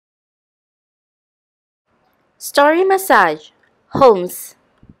Story massage. Homes.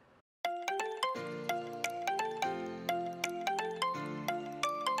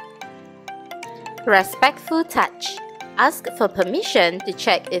 Respectful touch. Ask for permission to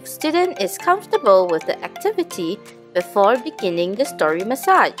check if student is comfortable with the activity before beginning the story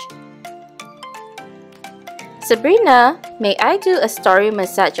massage. Sabrina, may I do a story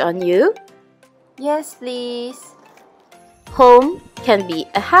massage on you? Yes, please. Home can be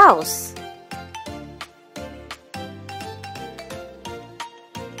a house.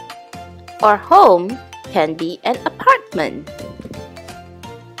 Or home can be an apartment.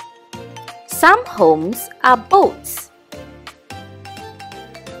 Some homes are boats.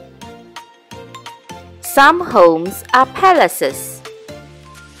 Some homes are palaces.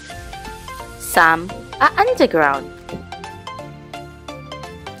 Some are underground.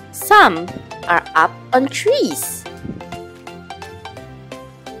 Some are up on trees.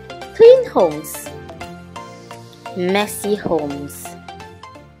 Clean homes. Messy homes.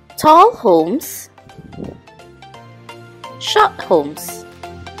 Tall homes. Short homes.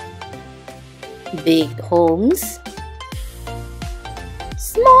 Big homes.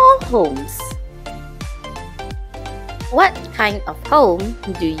 Small homes. What kind of home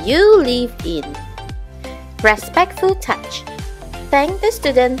do you live in? Respectful touch. Thank the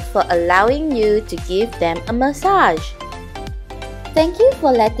student for allowing you to give them a massage. Thank you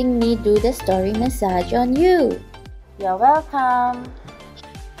for letting me do the story massage on you. You're welcome.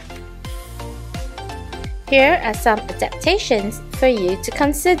 Here are some adaptations for you to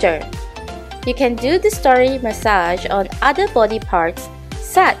consider. You can do the story massage on other body parts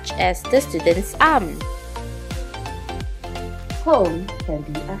such as the student's arm. Home can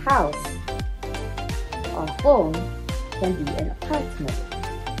be a house. Or home can be an apartment.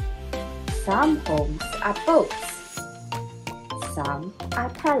 Some homes are boats. Some are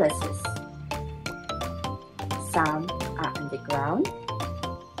palaces. Some are underground.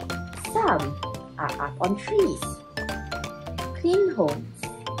 Some are up on trees. Clean homes.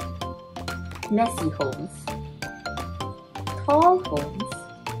 Messy homes. Tall homes.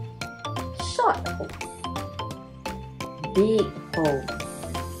 Short homes. Big homes.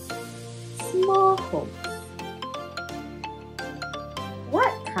 Small homes.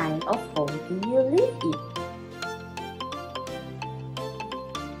 What kind of home do you live in?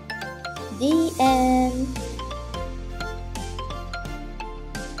 The end.